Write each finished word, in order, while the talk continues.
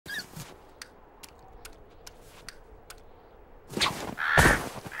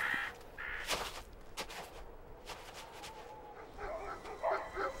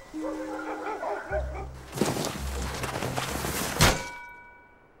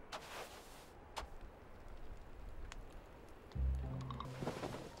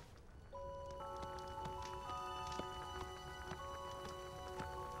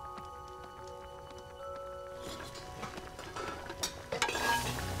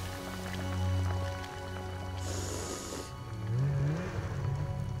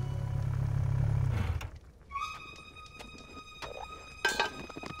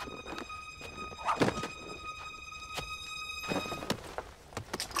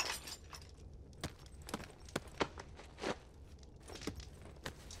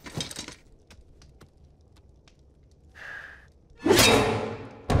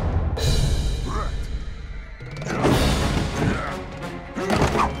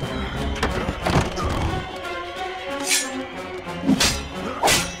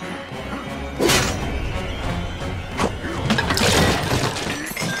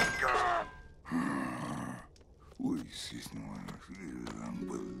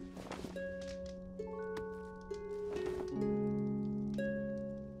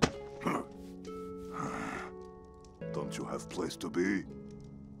tough place to be.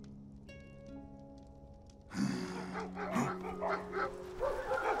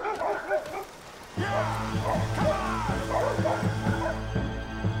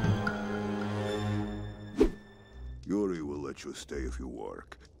 Yuri will let you stay if you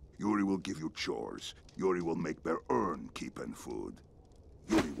work. Yuri will give you chores. Yuri will make Bear earn keep and food.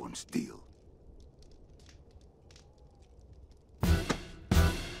 Yuri wants deal.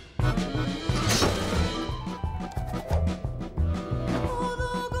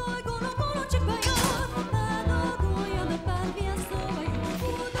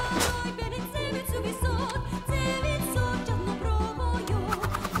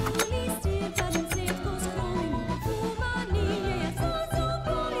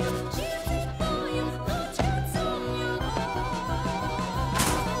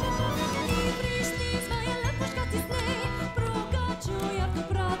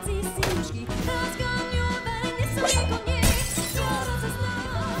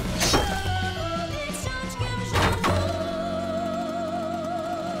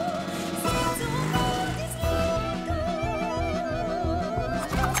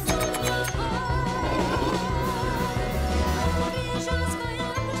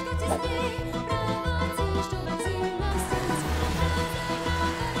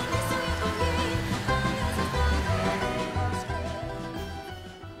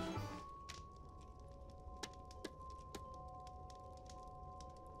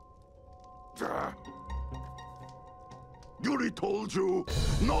 Yuri told you,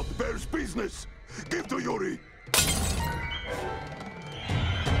 not Bear's business. Give to Yuri.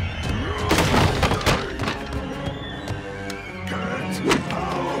 Get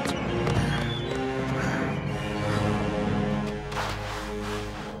out!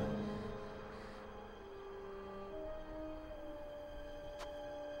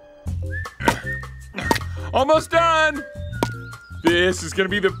 Almost done! This is gonna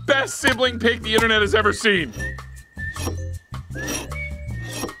be the best sibling pic the internet has ever seen.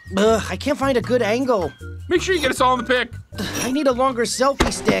 Ugh, I can't find a good angle. Make sure you get us all in the pic. I need a longer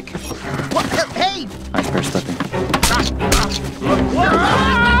selfie stick. What? Hey! Ice bear slipping.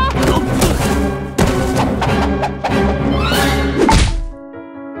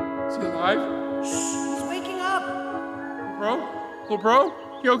 Is he alive? He's waking up. Little bro?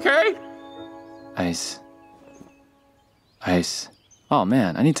 You okay? Ice. Ice. Oh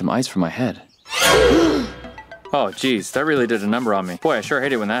man, I need some ice for my head. Oh, geez, that really did a number on me. Boy, I sure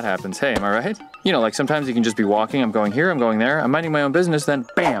hate it when that happens. Hey, am I right? You know, like sometimes you can just be walking, I'm going here, I'm going there, I'm minding my own business, then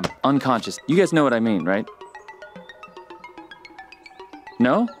bam, unconscious. You guys know what I mean, right?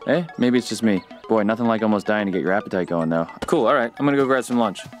 No? Eh? Maybe it's just me. Boy, nothing like almost dying to get your appetite going, though. Cool, all right, I'm gonna go grab some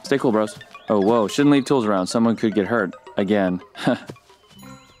lunch. Stay cool, bros. Oh, whoa, shouldn't leave tools around. Someone could get hurt. Again.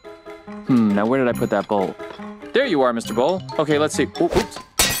 Now where did I put that bowl? There you are, Mr. Bowl. Okay, let's see. Oops.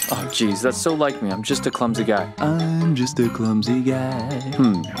 Oh, geez, that's so like me. I'm just a clumsy guy. I'm just a clumsy guy.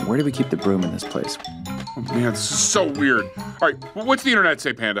 Where do we keep the broom in this place? Oh, man, this is so weird. All right, what's the internet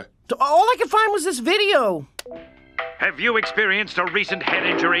say, Panda? All I could find was this video. Have you experienced a recent head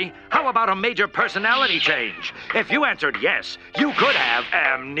injury? How about a major personality change? If you answered yes, you could have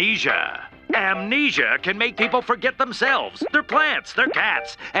amnesia. Amnesia can make people forget themselves, their plants, their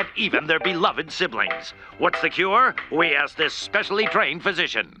cats, and even their beloved siblings. What's the cure? We asked this specially trained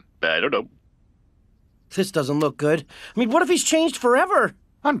physician. I don't know. This doesn't look good. I mean, what if he's changed forever?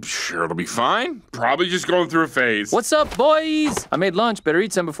 I'm sure it'll be fine. Probably just going through a phase. What's up, boys? I made lunch. Better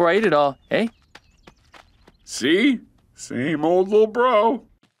eat some before I eat it all. Hey? See? Same old little bro.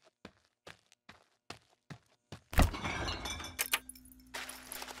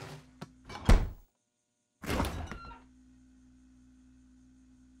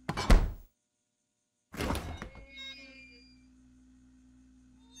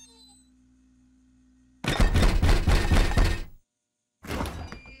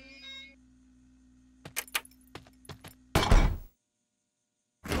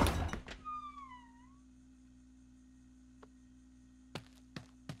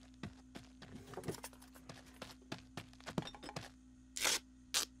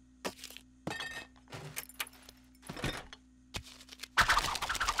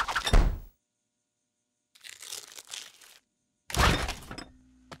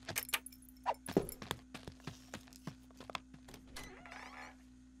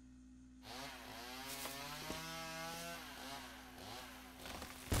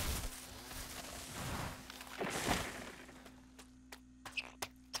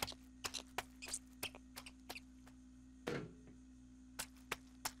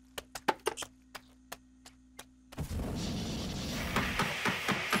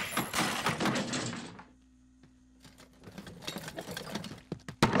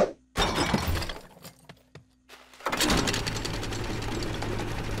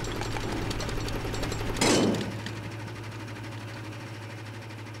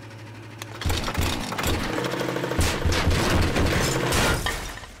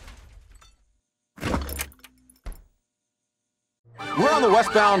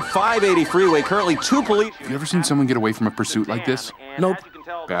 westbound 580 freeway. Currently 2 police. Have you ever seen someone get away from a pursuit like this? Nope.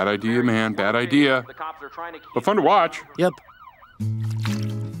 Bad idea, man. Bad idea. But fun to watch. Yep.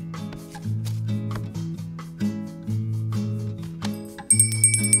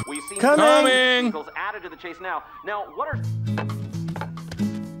 Coming! Vehicles added to the chase now. Now, what are...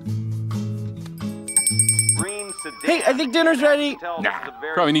 Green sedan. Hey, I think dinner's ready. Nah,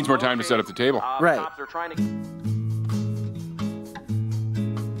 probably needs more time to set up the table. Right. Cops are trying to...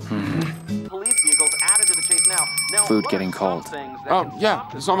 Police vehicles added to the chase now. Now, Food what are getting some cold. things that Oh, can yeah,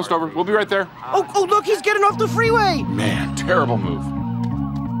 stop it's almost over. We'll be right there. Oh, look, he's getting off the freeway. Man, terrible move.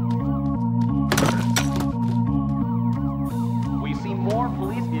 We see more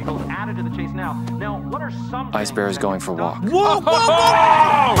police vehicles added to the chase now. Now, what are some Ice things Bear is that going can for a stop- walk. Whoa, whoa,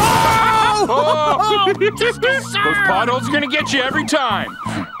 whoa! Those potholes are gonna get you every time.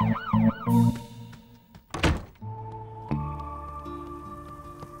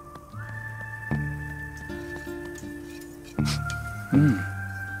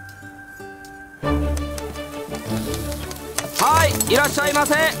 Hi, いらっしゃいま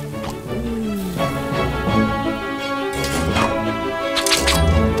せ。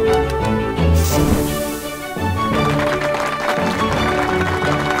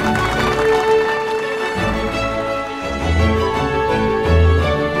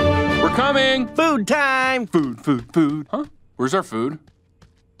We're coming. Food time. Food. Huh? Where's our food?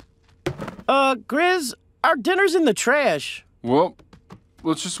 Grizz, our dinner's in the trash. Well,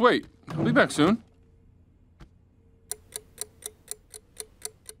 let's just wait. I'll be back soon.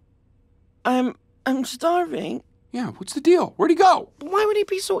 I'm starving. Yeah, what's the deal? Where'd he go? Why would he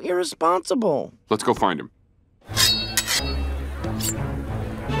be so irresponsible? Let's go find him.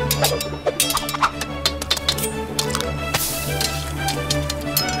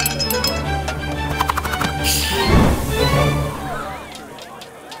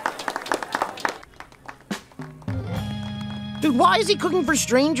 Dude, why is he cooking for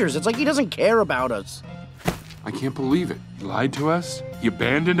strangers? It's like he doesn't care about us. I can't believe it. He lied to us. He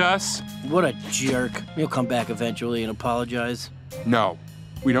abandoned us. What a jerk. He'll come back eventually and apologize. No,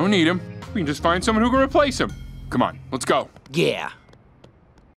 we don't need him. We can just find someone who can replace him. Come on, let's go. Yeah.